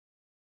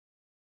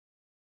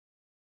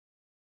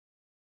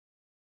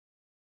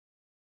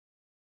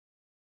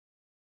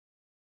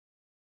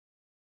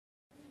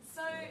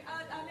So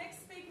our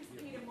next speaker is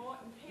Peter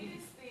Morton.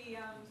 Peter's the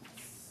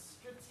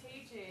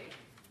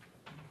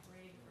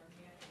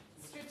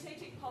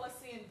strategic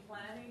policy and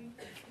planning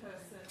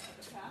person at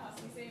the Powerhouse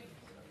Museum.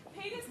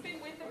 Peter's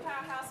been with the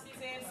Powerhouse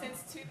Museum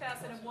since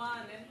 2001,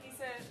 and he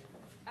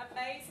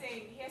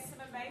has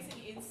some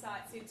amazing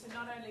insights into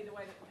not only the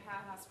way that the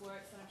Powerhouse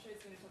works, and I'm sure he's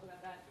going to talk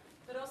about that,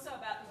 but also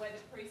about the way the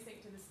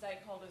precinct and the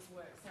stakeholders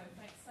work. So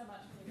thanks so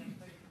much, Peter,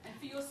 and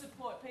for your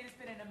support. Peter's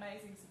been an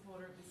amazing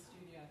supporter of this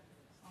studio,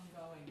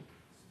 ongoing.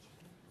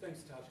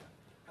 Thanks, Tasha.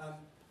 I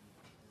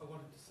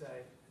wanted to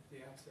say at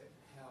the outset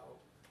how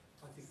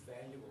I think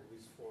valuable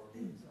this forum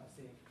is. I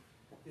think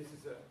this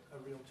is a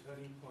real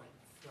turning point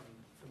from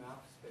our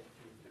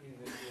perspective in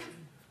that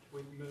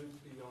we've moved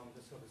beyond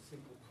the sort of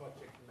simple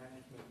project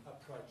management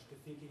approach to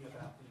thinking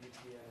about the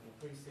UPN and the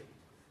precinct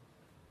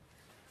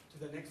to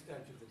the next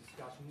stage of the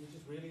discussion, which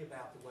is really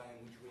about the way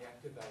in which we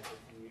activate it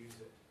and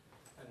use it.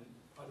 And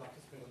I'd like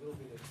to spend a little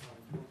bit of time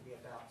talking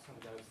about some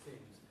of those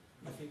things.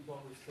 I think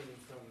what we've seen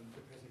from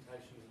the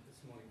presentation this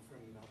morning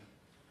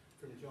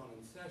from John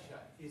and Sasha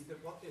is that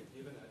what they've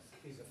given us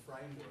is a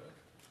framework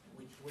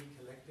which we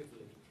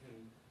collectively can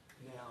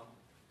now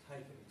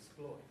take and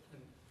exploit.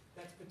 And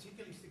that's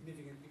particularly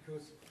significant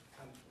because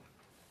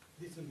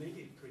this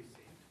immediate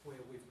precinct, where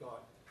we've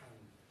got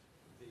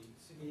the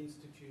Sydney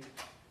Institute,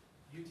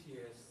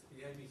 UTS,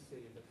 the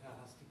ABC and the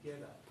Powerhouse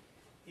together,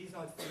 is,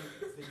 I think,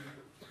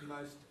 the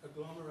most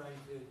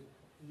agglomerated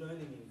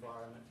learning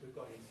environment we've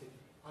got in Sydney.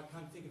 I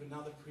can't think of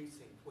another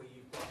precinct where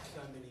you've got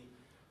so many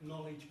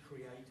knowledge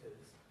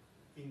creators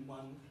in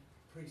one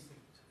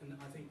precinct. And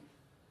I think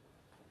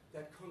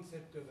that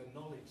concept of a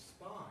knowledge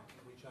spine,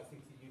 which I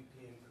think the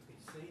UPN could be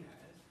seen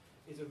as,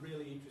 is a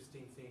really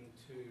interesting thing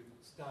to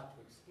start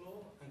to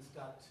explore and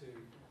start to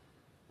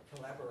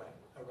collaborate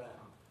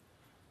around.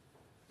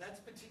 That's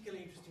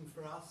particularly interesting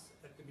for us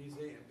at the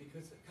museum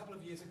because a couple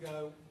of years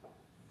ago,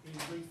 in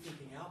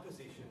rethinking our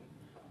position,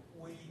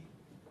 we,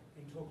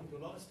 in talking to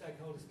a lot of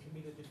stakeholders,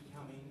 committed to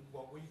becoming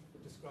what we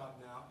describe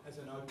now as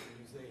an open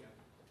museum.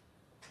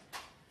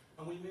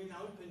 And we mean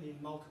open in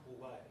multiple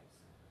ways.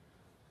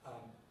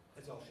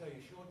 As I'll show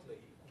you shortly,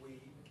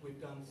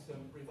 we've done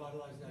some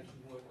revitalisation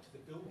work to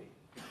the building,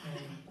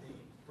 and the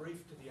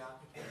brief to the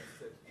architects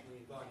that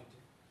we invited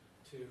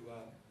to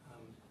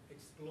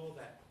explore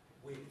that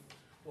with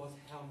was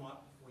how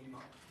we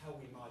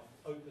might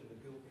open the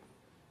building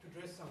to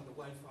address some of the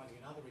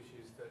wayfinding and other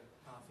issues that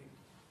I think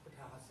the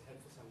Powerhouse has had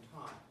for some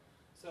time.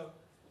 So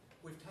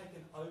we've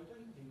taken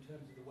open in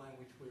terms of the way in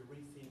which we're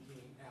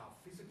rethinking our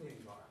physical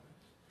environment.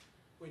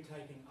 We're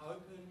taking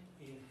open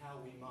in how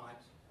we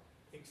might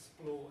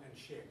explore and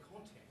share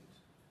content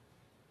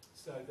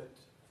so that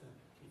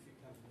if you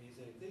come to the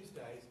museum these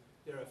days,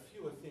 there are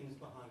fewer things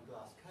behind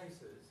glass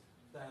cases.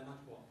 They are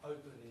much more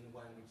open in the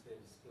way in which they're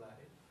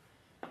displayed.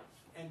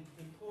 And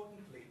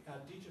importantly,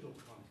 our digital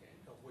content,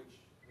 of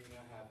which we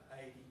now have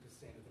 80%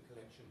 of the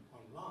collection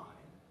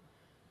online,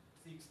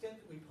 to the extent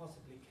that we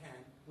possibly can,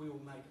 we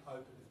will make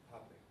open to the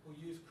public. We'll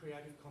use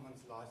Creative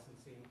Commons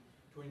licensing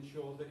to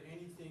ensure that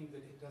anything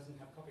that it doesn't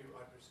have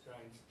copyright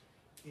restraints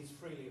is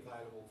freely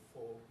available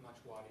for much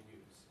wider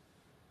use.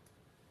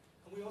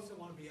 And we also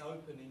want to be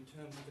open in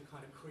terms of the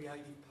kind of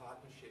creative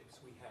partnerships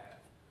we have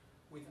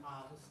with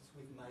artists,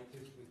 with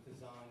makers, with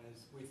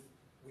designers, with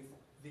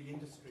the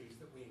industries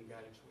that we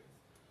engage with.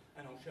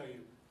 And I'll show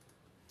you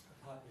a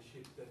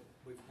partnership that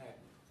we've had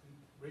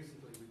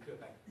recently with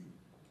Durback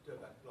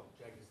Block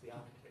Jaggers, the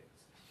architects,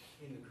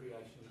 in the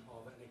creation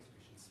of an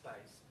exhibition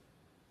space.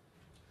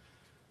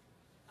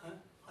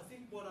 I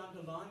think what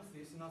underlines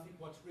this, and I think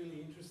what's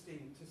really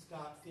interesting to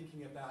start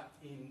thinking about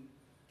in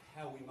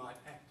how we might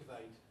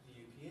activate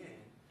the UPN,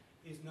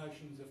 is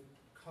notions of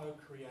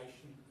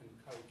co-creation and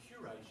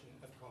co-curation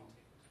of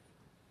content.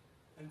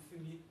 And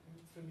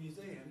for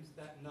museums,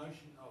 that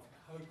notion of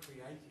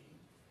co-creating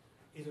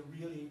is a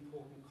really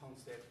important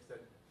concept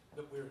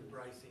that we're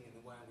embracing in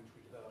the way in which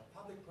we develop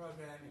public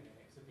programming and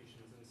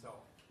exhibitions and so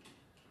on.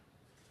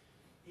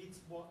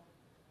 It's what,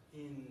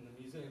 in the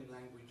museum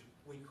language,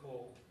 we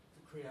call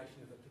the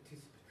creation of a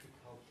participatory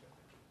culture.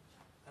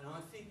 And I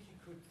think you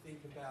could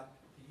think about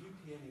the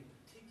UPN in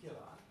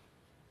particular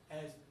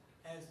as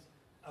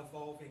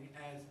evolving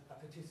as a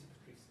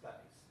participatory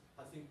space.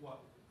 I think what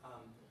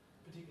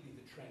particularly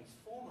the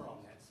transformer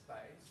on that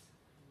space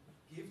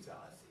gives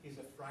us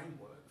is a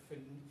framework for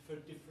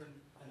different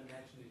and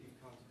imaginative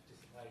kinds of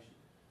participation.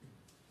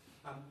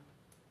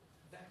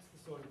 That's the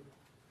sort of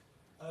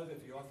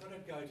overview. I thought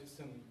I'd go to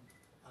some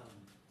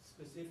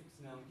specifics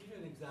now and give you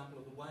an example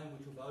of the way in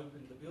which we've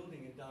opened the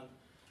building and done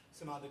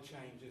some other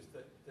changes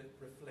that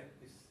reflect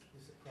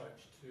this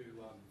approach to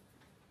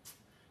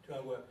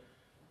our work.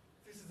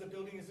 This is the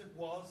building as it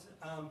was,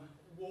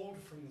 walled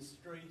from the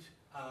street,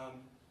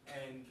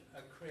 and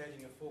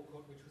creating a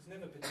forecourt which was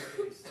never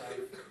particularly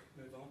safe,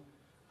 move on,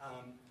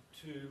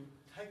 to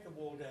take the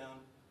wall down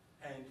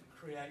and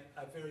create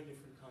a very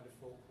different kind of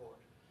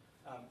forecourt.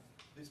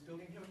 This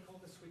building here we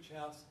call the Switch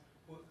House,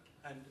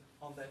 and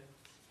on that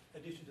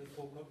addition to the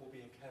forecourt will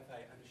be a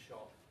cafe and a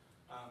shop.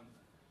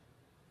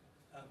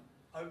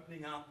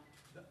 Opening up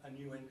a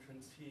new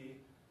entrance here.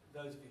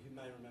 Those of you who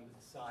may remember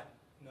the site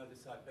know the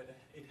site better.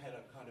 It had a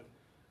kind of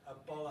a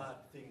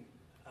bollard thing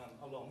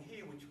along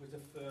here, which was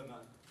a further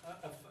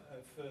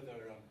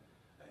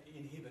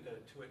inhibitor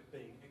to it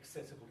being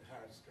accessible to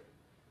Harris Street.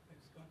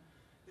 Next one.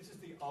 This is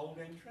the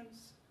old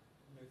entrance.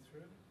 Move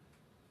through.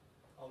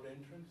 Old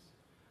entrance.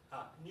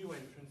 New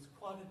entrance.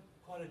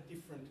 Quite a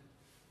different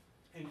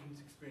entrance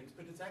experience,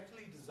 but it's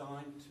actually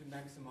designed to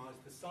maximise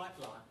the sight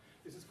line.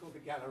 This is called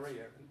the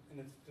Galleria, and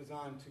it's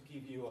designed to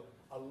give you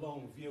a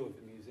long view of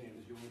the museum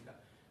as you look up.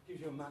 It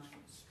gives you a much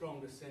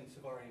stronger sense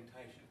of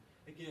orientation.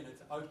 Again,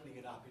 it's opening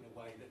it up in a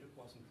way that it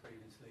wasn't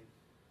previously.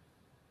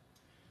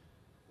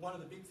 One of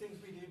the big things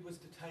we did was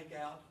to take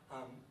out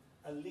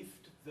a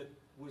lift that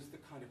was the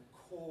kind of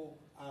core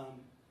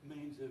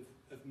means of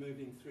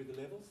moving through the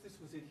levels. This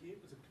was it here.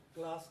 It was a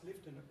glass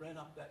lift, and it ran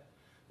up that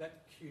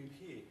cube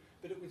here.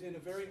 But it was in a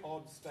very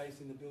odd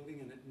space in the building,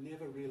 and it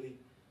never really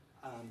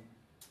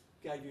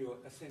gave you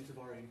a sense of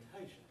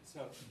orientation.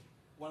 So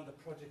one of the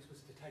projects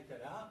was to take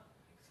that out.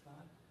 Next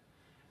slide.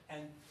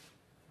 And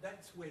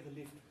that's where the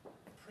lift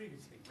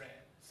previously ran.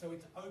 So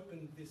it's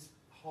opened this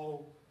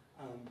whole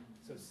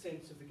sort of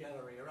sense of the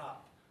Galleria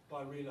up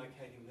by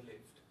relocating the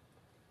lift.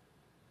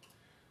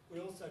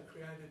 We also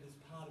created, as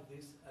part of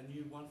this, a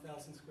new 1,000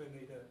 square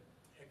metre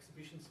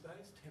exhibition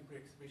space,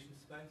 temporary exhibition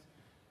space.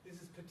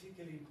 This is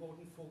particularly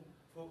important for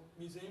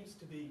museums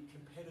to be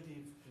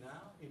competitive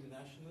now,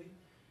 internationally.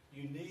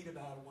 You need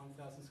about a 1,000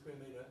 square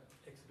metre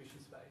exhibition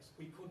space.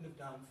 We couldn't have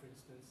done, for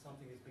instance,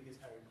 something as big as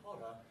Harry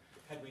Potter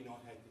had we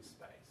not had this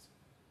space.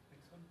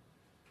 Next one.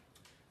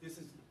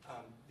 This is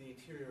the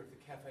interior of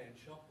the cafe and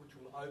shop, which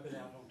will open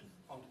out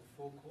onto the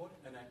forecourt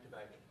and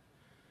activate it.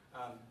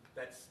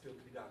 That's still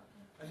to be done.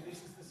 And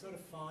this is the sort of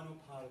final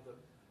part of the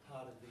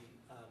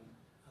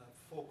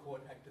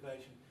forecourt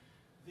activation.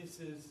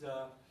 This is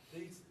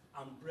these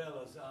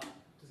umbrellas are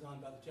designed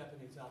by the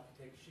Japanese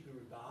architect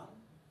Shigeru Ban.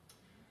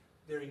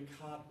 They're in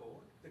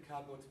cardboard. The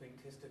cardboard's being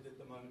tested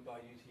at the moment by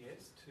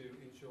UTS to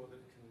ensure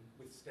that it can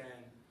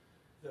withstand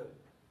the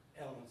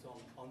elements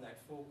on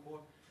that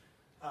forecourt.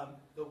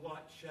 The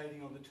white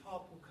shading on the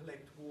top will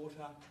collect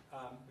water,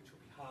 which will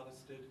be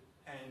harvested,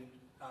 and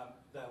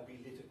they'll be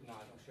lit at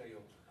night. I'll show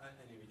you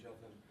an image of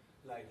them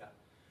later.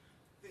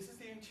 This is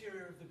the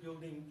interior of the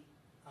building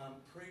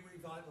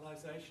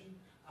pre-revitalisation.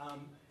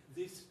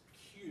 This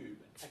cube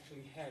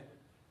actually had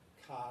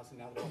cars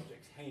and other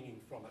objects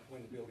hanging from it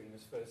when the building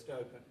was first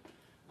opened.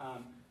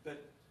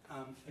 But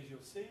as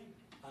you'll see,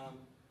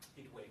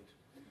 it went.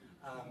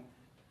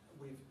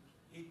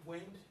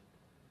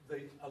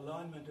 The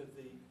alignment of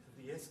the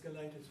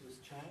escalators was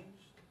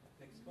changed.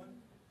 Next one.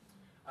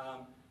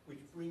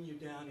 Which bring you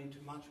down into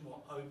much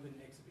more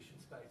open exhibition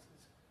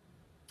spaces.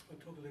 I'll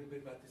talk a little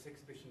bit about this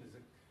exhibition as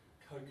a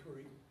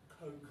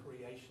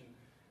co-creation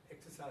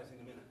exercise in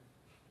a minute.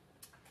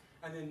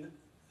 And then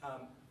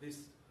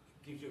this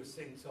gives you a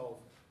sense of,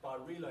 by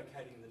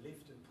relocating the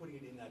lift and putting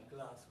it in that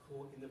glass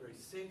court in the very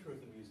centre of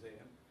the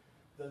museum,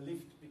 the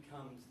lift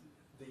becomes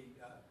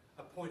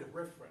a point of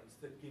reference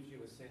that gives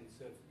you a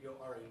sense of your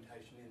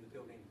orientation in the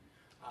building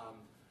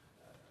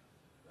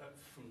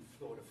from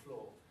floor to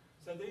floor.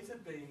 So these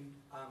have been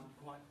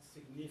quite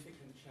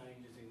significant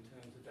changes in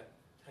terms of that,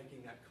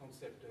 taking that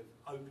concept of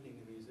opening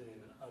the museum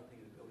and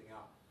opening the building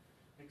up.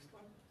 Next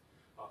one.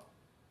 Oh,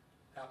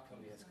 out come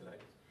the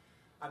escalators.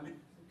 Go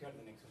to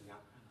the next one now.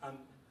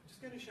 I'm just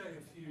going to show you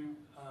a few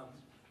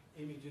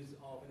images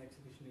of an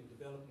exhibition in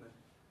development.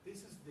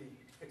 This is the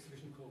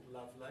exhibition called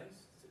Love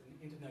Lace. It's an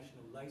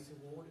International Lace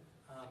Award,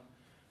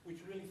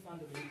 which really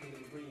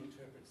fundamentally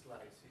reinterprets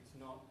lace. It's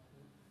not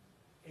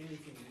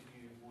anything that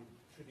you would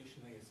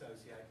traditionally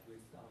associate with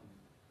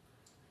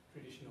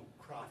traditional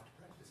craft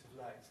practice of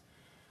lace.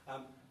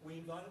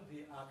 We invited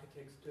the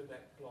architects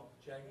Durbach Block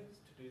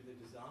Jaggers to do the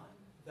design.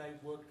 They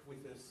worked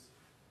with us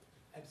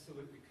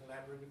absolutely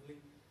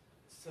collaboratively,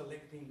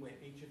 selecting where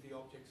each of the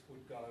objects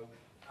would go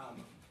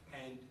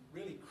and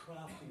really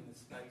crafting the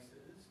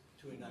spaces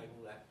to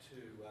enable that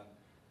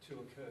to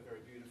occur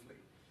very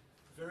beautifully.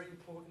 Very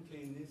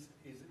importantly in this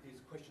is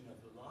question of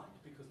the light,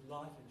 because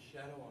light and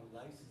shadow on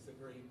lace is a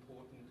very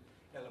important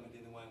element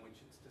in the way in which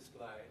it's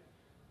displayed.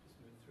 Just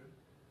move through.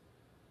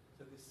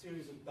 So this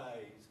series of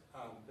bays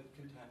that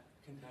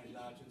contain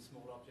large and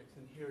small objects,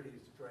 and here it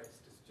is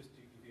dressed, just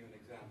to give you an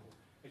example.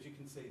 As you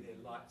can see there,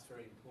 light's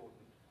very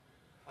important.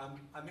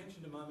 I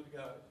mentioned a moment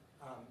ago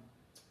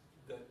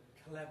that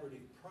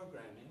collaborative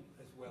programming,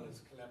 as well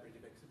as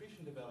collaborative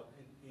exhibition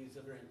development,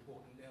 is a very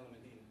important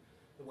element in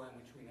the way in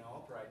which we now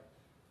operate.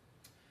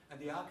 And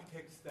the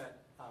architects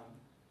that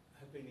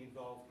have been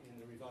involved in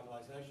the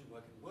revitalisation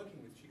work and working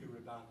with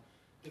Shigeru Ban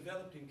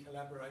developed in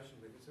collaboration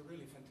with us a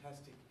really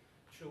fantastic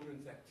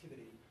children's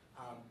activity,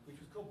 which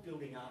was called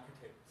Building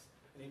Architects.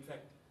 And in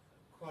fact,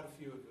 quite a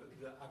few of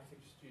the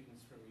architecture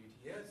students from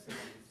UTS and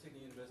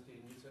Sydney University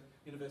and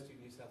University of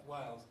New South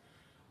Wales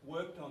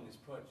worked on this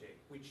project,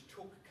 which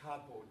took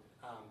cardboard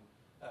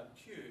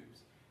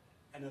tubes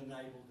and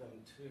enabled them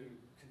to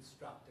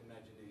construct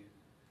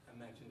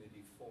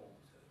imaginative forms.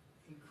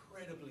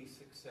 Incredibly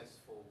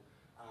successful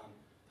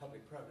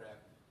public program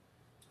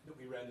that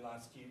we ran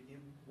last year,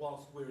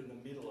 whilst we're in the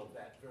middle of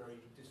that very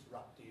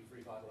disruptive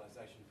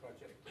revitalisation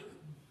project.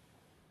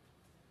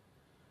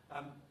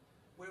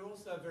 We're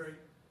also very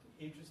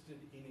interested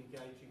in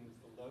engaging with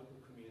the local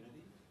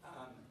community,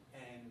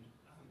 and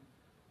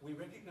we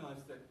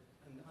recognise that,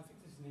 and I think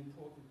this is an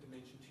important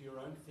dimension to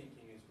your own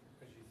thinking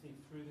as you think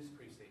through this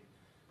precinct.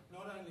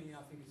 Not only,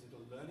 I think, is it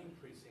a learning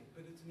precinct,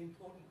 but it's an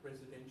important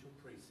residential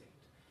precinct.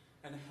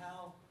 And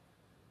how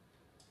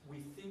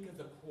we think of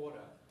the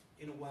quarter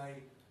in a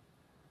way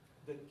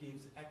that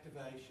gives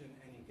activation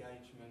and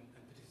engagement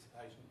and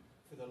participation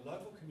for the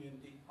local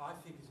community, I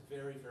think is a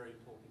very, very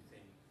important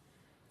thing.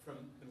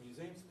 From the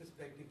museum's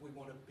perspective, we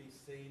want to be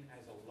seen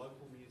as a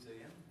local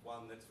museum,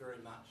 one that's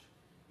very much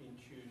in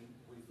tune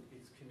with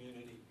its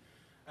community.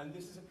 And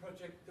this is a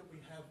project that we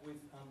have with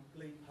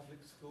Glebe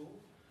Public School,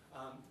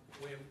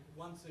 where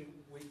once a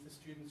week the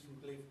students from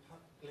Glebe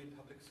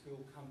Public School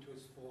come to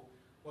us for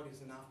what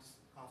is an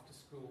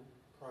after-school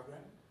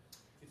program.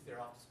 It's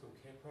their after-school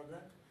care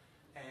program.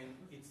 And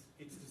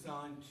it's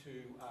designed to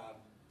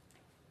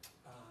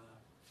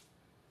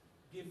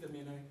give them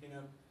in a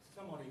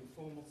somewhat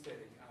informal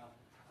setting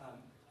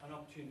an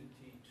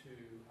opportunity to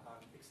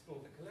explore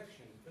the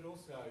collection, but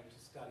also to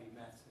study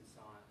maths and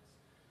science,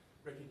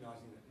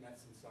 recognising that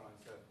maths and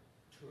science are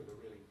two of the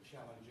really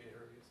challenge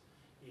areas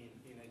in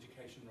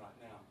education right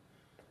now.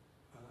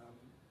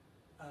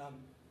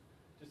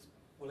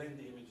 We'll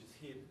end the images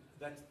here.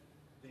 That's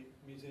the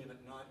museum at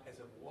night as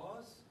it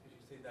was. As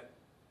you see that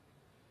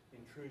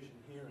intrusion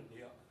here in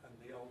the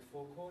old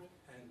forecourt,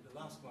 and the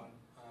last one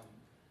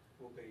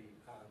will be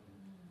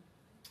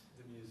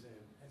the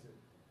museum as it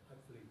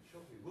hopefully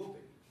shortly will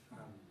be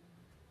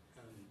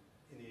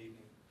in the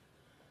evening.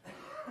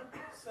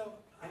 So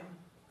I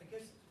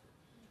guess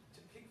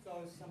to pick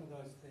some of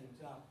those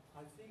themes up,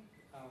 I think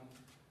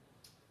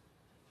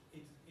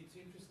it's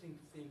interesting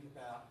to think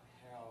about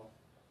how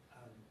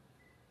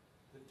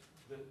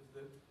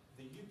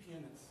the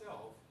UPN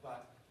itself,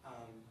 but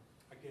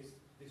I guess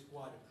this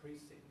wider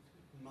precinct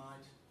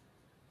might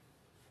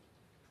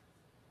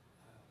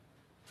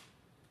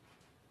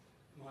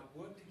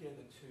work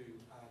together to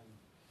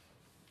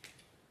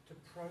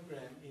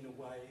program in a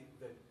way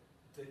that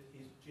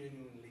is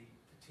genuinely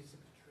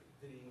participatory,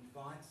 that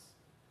invites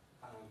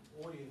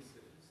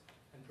audiences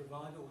and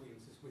provide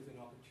audiences with an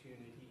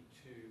opportunity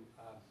to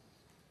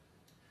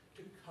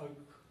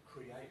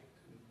co-create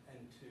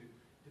and to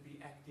be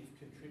active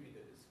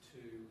contributors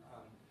to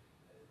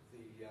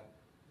the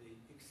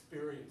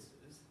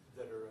experiences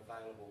that are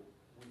available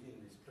within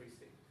this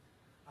precinct.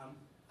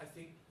 I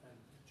think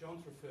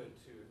John's referred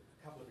to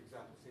a couple of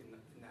examples in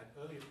that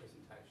earlier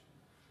presentation.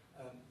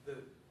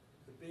 The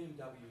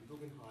BMW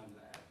Guggenheim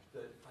lab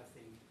that I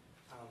think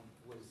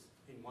was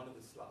in one of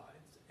the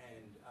slides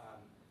and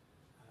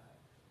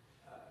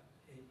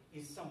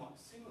is somewhat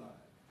similar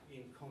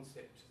in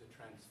concept to the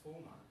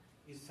Transformer,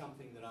 is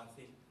something that I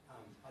think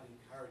I'd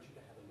encourage you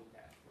to have a look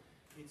at.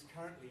 It's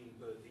currently in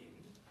Berlin.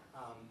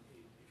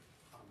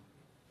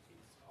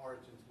 Its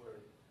origins were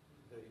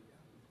the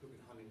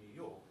Guggenheim in New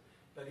York,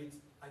 but it's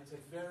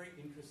a very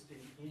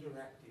interesting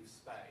interactive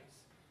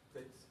space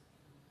that's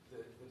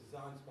the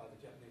designs by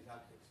the Japanese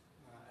architects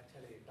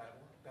Atelier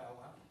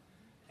Powerhouse,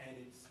 and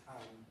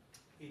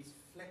it's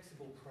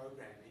flexible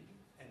programming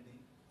and the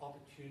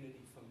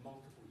opportunity for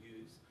multiple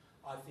use,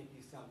 I think,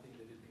 is something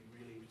that would be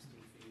really interesting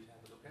for you to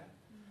have a look at.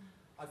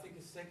 I think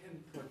a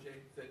second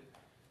project that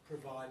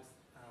provides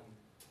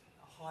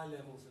high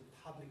levels of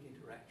public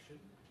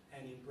interaction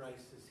and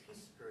embraces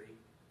history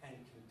and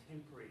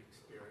contemporary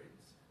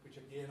experience, which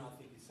again I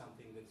think is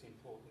something that's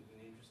important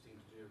and interesting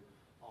to do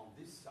on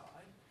this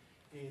side,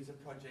 is a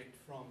project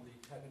from the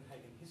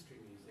Copenhagen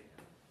History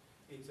Museum.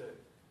 It's an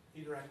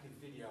interactive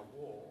video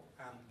wall,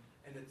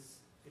 and it's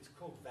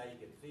called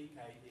Vaeggen,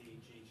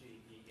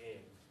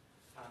 V-A-E-G-G-E-N.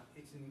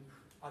 It's,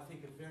 I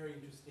think, a very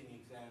interesting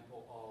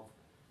example of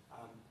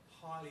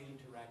highly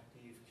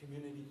interactive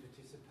community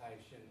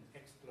participation,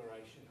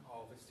 exploration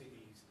of a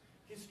city's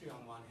history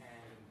on one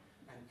hand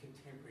and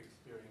contemporary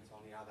experience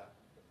on the other.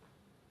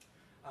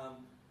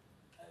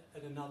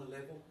 At another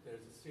level,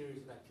 there's a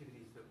series of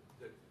activities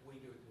that we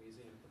do at the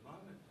museum at the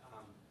moment.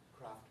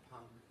 Craft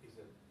Punk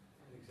is an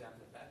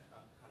example of that,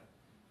 kind of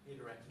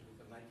interacting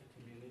with the maker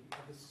community,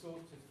 are the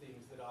sorts of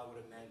things that I would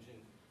imagine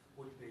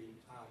would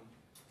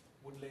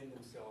lend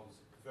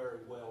themselves very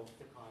well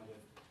to kind of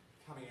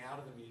coming out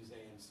of the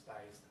museum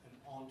space and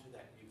onto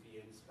that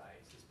UPN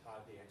space as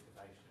part of the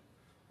activation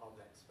of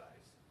that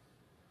space.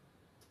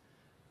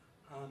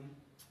 I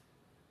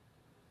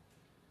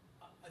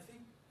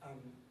think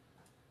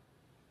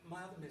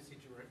my other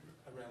message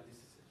around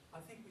this is I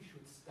think we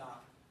should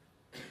start,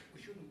 we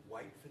shouldn't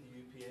wait for the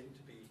UPN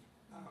to be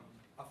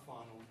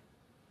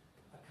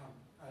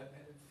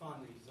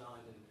finally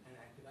designed and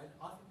activated.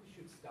 I think we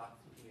should start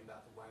thinking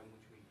about the way in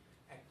which we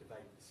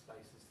activate the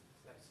spaces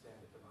that stand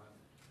at the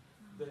moment.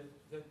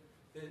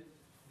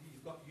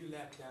 You've got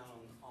ULAB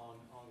down on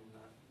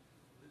the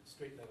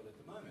street level at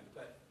the moment,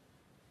 but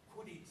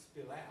could it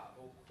spill out,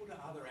 or could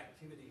other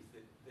activities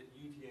that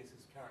UTS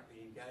is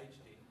currently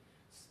engaged in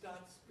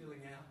start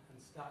spilling out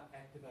and start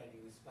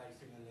activating the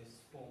space in a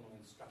less formal and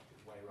structured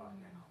way right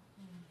now.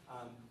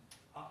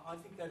 I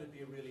think that would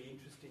be a really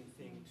interesting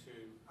thing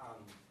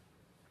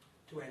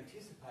to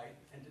anticipate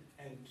and to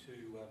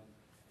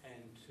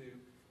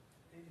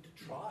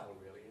trial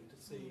really, and to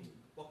see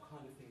what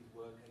kind of things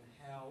work and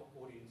how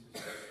audiences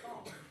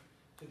respond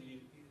to the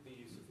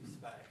use of this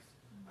space.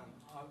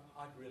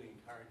 I'd really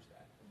encourage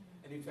that.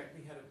 And in fact,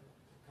 we had a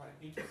kind of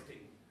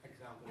interesting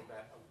example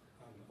about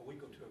a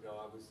week or two ago.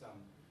 I was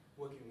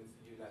working with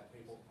the ULAB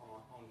people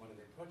on one of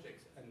their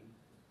projects, and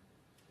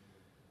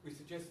we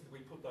suggested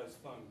we put those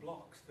foam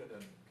blocks that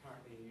are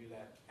currently in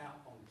ULAB out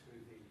onto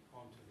the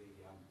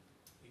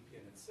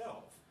EPN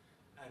itself,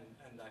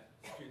 and that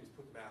students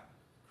put them out,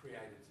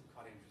 created some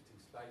quite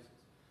interesting spaces.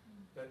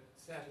 But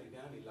sadly,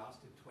 they only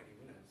lasted 20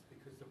 minutes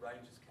because the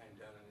rangers came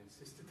down and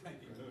insisted they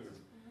be moved.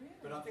 Really?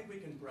 But I think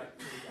we can break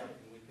through that,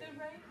 and we can.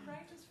 The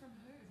rangers from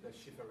who? The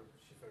Schiffer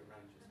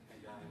rangers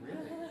came down.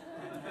 Really?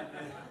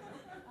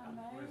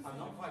 Amazing. I'm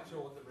not quite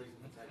sure what the reason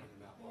for taking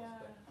them out was, Yeah.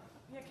 but.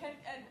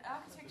 And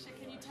architecture,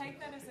 can you take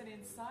that as an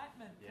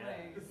incitement,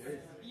 Yeah.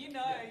 please? You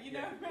know,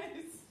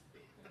 Rez.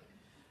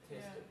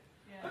 Test it.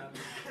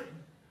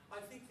 I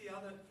think the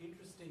other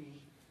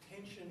interesting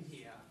tension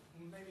here,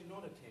 maybe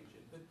not a tension,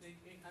 but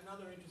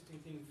another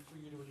interesting thing for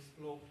you to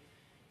explore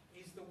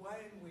is the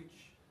way in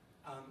which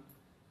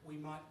we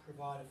might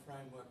provide a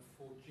framework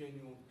for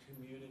genuine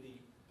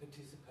community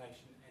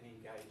participation and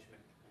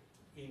engagement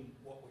in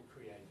what we're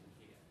creating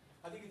here.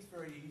 I think it's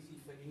very easy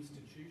for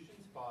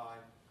institutions, by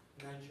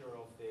nature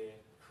of their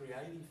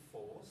creative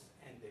force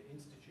and their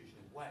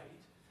institutional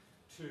weight,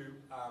 to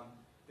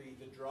be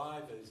the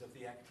drivers of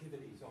the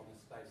activities on a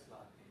space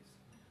like this.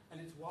 And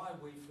it's why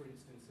we, for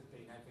instance, have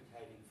been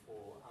advocating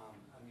for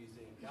a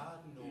museum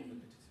garden or the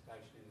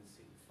participation in the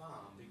city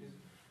farm, because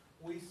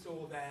we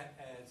saw that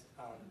as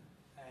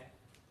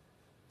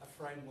a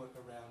framework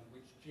around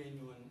which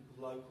genuine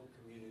local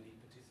community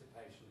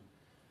participation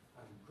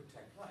could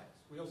take place.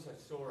 We also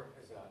saw it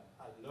as a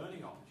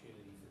learning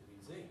opportunity for the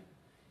museum,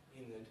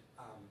 in that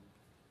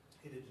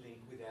it'd link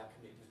with our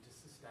commitment to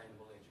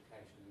sustainable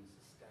education and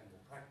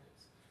sustainable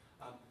practice.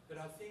 But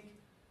I think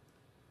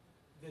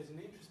there's an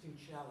interesting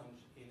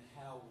challenge in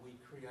how we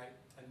create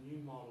a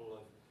new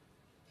model of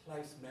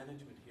place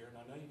management here, and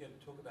I know you're going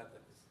to talk about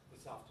that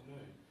this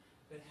afternoon,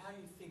 but how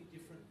you think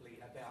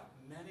differently about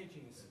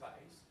managing a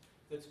space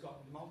that's got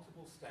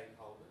multiple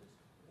stakeholders,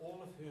 all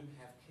of whom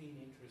have keen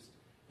interest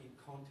in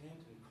content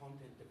and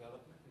content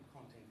development and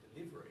content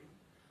delivery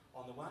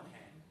on the one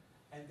hand,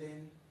 and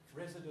then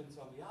residents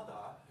on the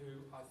other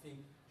who I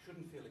think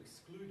shouldn't feel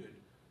excluded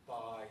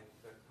by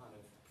the kind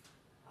of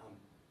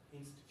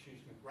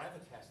institutional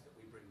gravitas that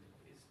we bring to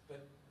this,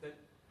 but that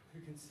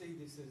who can see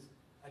this as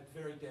a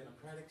very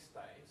democratic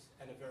space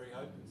and a very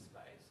open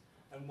space,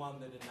 and one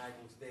that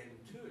enables them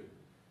too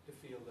to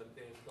feel that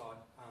they've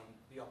got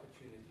the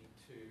opportunity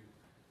to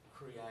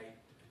create,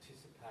 to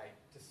participate,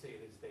 to see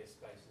it as their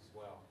space as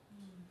well.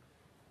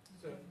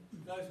 So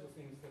those were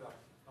things that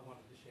I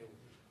wanted to share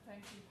with you.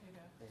 Thank you,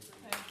 Peter. Thank you.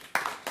 Thank you.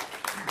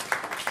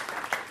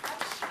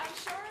 I'm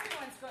sure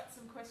everyone's got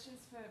some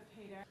questions for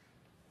Peter.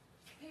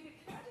 Peter,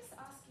 can I just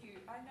ask you,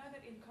 I know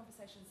that in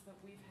conversations that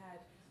we've had,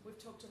 we've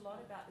talked a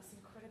lot about this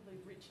incredibly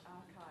rich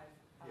archive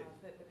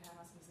that the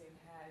Powerhouse Museum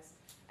has,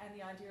 and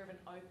the idea of an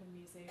open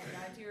museum,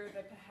 the idea of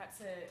perhaps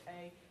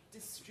a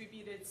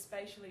distributed,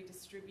 spatially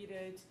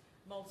distributed,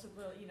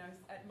 multiple,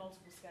 at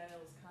multiple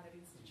scales kind of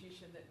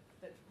institution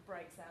that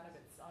breaks out of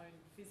its own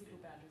physical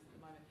boundaries at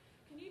the moment.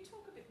 Can you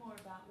talk a bit more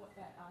about what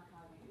that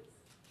archive is?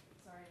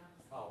 Sorry,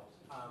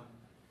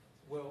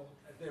 Well,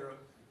 there are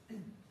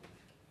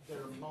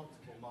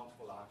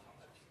multiple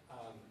archives.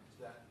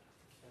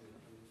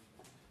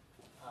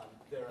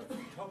 There are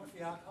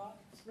photography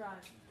archives.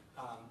 Right.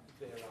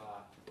 There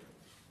are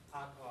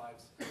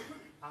archives of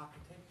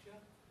architecture,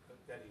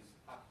 that is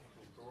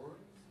architectural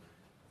drawings.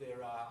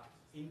 There are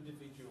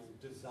individual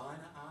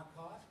designer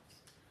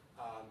archives.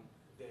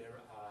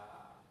 There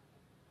are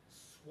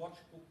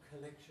swatch book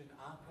collection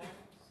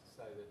archives,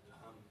 so that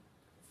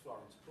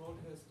Florence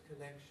Broadhurst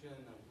collection,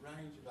 a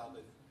range of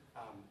others,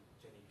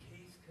 Jenny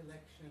Key's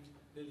collection.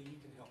 Lily, you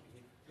can help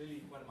me here.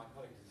 Lily, one of my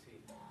colleagues, is here.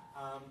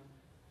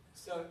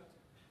 So,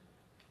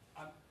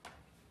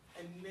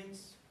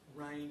 immense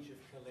range of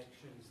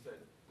collections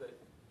that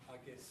I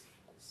guess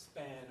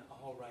span a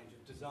whole range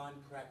of design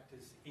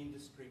practice,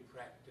 industry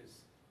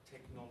practice,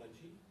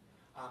 technology,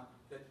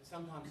 that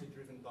sometimes are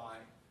driven by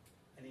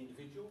an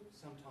individual,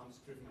 sometimes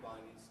driven by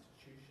an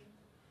institution.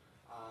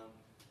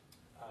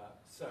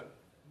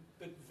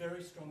 But very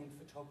strong in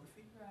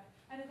photography. Right.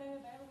 And are they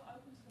available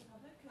open to the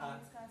public?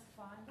 Can these guys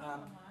find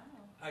them online?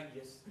 Or?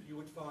 Yes, you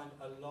would find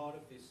a lot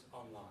of this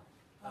online.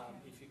 Okay.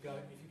 If you go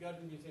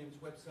to the museum's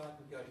website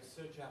and go to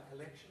search our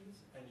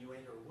collections and you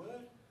enter a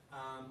word,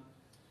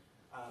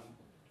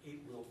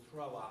 it will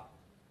throw up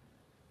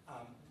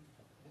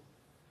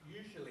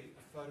usually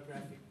a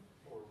photographic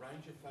or a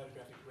range of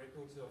photographic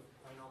records of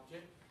an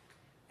object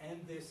and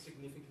their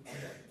significance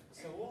statement.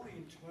 So all the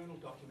internal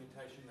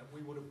documentation that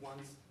we would have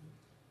once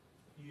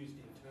used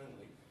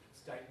internally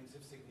statements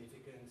of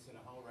significance and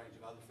a whole range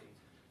of other things.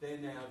 They're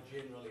now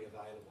generally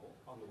available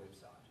on the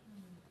website.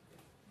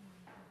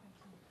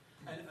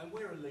 And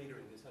we're a leader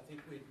in this. I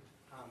think we're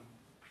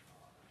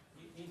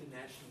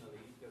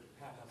internationally, the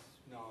Powerhouse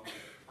is known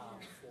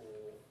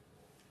for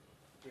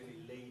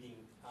really leading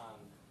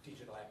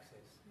digital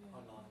access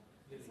online.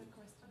 There's a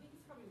question. I think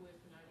it's probably worth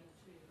noting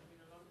too, I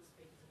mean, a lot of the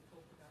speakers have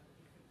talked about the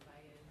different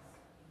layers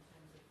in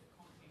terms of the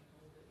content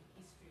or the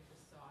history of the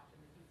site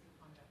and the different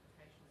kind of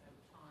applications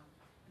over time.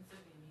 And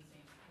certainly the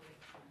museum's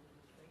collection will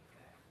reflect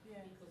that.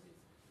 Yeah. Because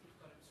it's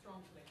got a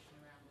strong collection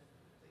around the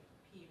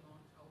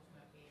Piedmont,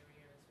 Ultima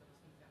area, as well as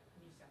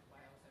New South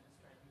Wales and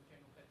Australia in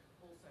general, but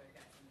also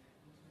that's in that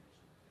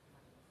international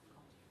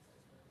context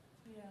as well.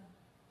 Yeah.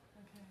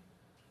 Okay.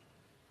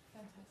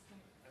 Fantastic.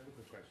 I have a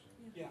quick question.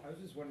 Yeah. I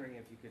was just wondering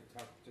if you could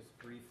talk just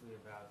briefly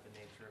about the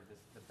nature of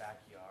the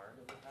backyard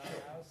of the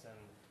Powerhouse and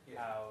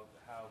how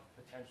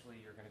potentially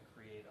you're going to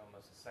create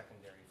almost a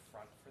secondary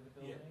front for the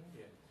building.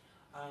 Yeah.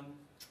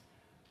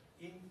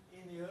 In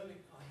the early,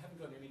 I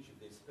haven't got an image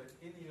of this, but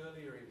in the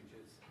earlier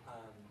images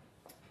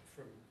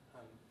from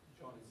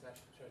John and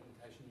Sash's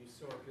presentation, you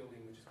saw a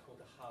building which is called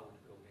the Harwood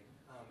Building.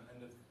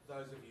 And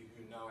those of you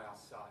who know our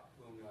site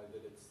will know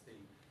that it's the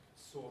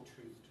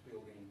saw-toothed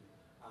building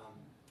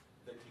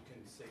that you can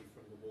see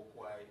from the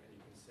walkway and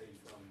you can see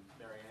from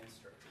Marianne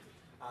Street.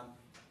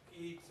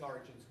 Its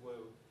origins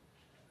were,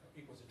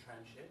 it was a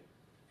tram shed,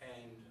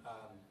 and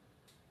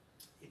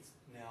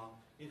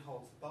it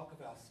holds the bulk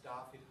of our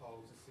staff. It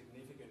holds a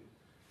significant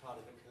part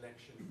of the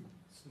collection,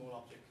 small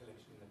object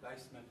collection in the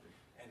basement,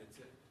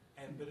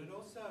 but it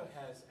also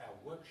has our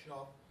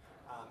workshop,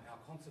 our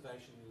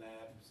conservation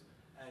labs,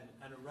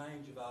 and a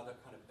range of other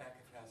kind of back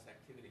of house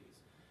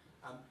activities.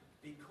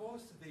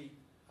 Because the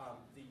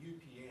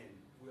UPN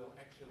will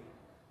actually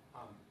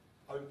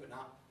open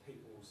up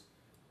people's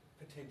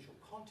potential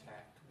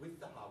contact with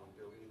the Harwood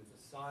Building, with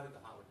the side of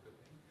the Harwood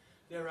Building,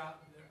 there are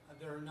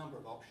a number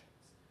of options.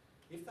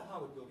 If the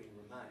Harwood Building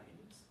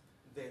remains,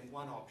 then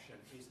one option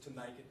is to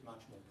make it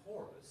much more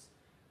porous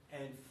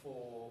and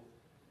for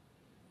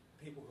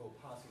people who are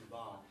passing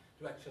by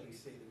to actually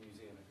see the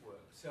museum at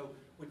work. So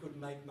we could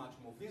make much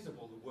more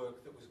visible the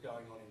work that was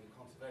going on in the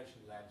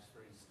conservation labs, for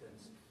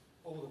instance,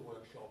 or the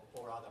workshop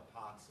or other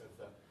parts of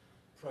the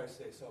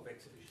process of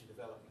exhibition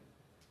development.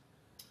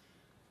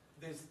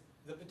 There's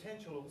the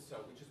potential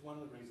also, which is one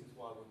of the reasons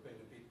why we've been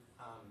a bit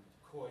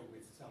coy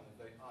with some of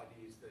the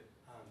ideas that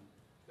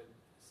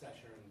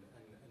Sasha and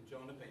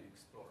John have been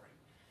exploring,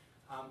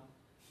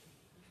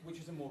 which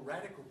is a more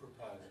radical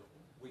proposal,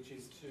 which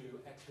is to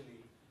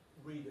actually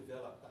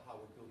redevelop the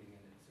Harwood Building in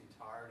its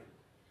entirety.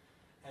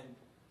 And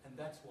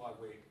that's why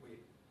we're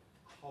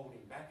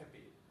holding back a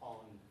bit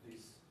on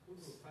this. We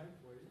will pay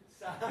for you.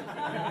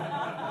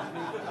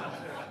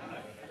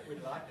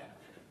 We'd like that.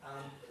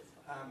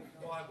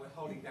 Why we're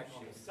holding back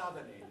on the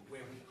southern end,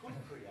 where we could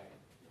create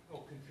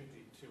or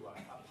contribute to a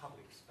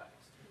public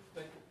space.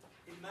 But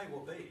it may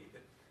well be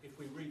that if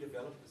we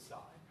redevelop the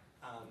site,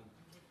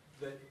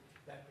 that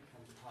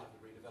becomes part of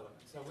the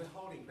redevelopment. So we're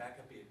holding back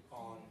a bit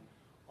on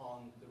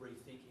the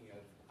rethinking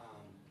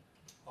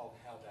of how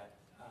that's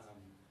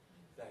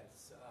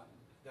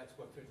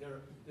worked through.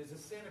 There's a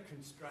set of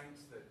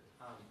constraints that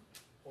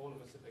all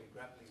of us have been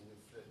grappling with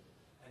that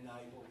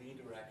enable the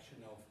interaction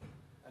of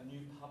a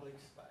new public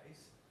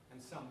space and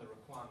some of the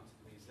requirements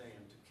of the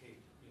museum to keep,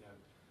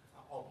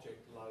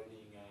 object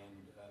loading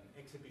and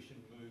exhibition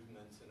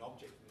movements and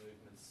object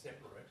movements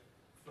separate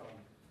from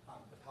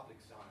the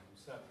public zone.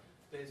 So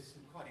there's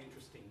some quite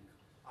interesting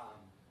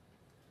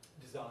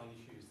design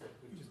issues that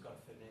we've just got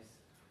to finesse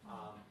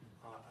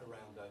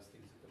around those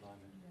things at the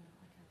moment. Yeah,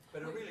 okay.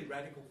 But a really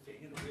radical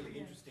thing and a really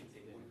interesting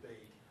thing would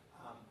be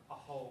a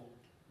whole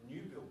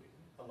new building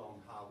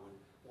along Harwood,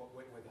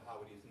 where the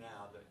Harwood is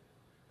now, that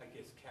I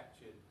guess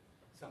captured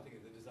something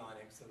of the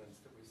design excellence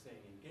that we're seeing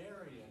in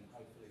Gary and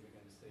hopefully we're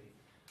going to see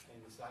in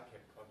the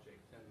SciCap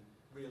project, and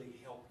really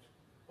helped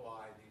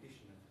by the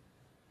addition of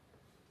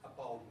a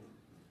bold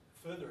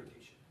further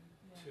addition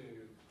to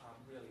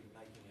really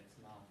making its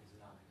mark as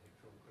an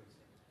architectural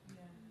precinct.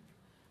 Yeah.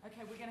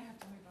 Okay, we're going to have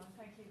to move on.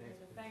 Thank you,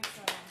 David. Thanks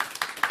so much.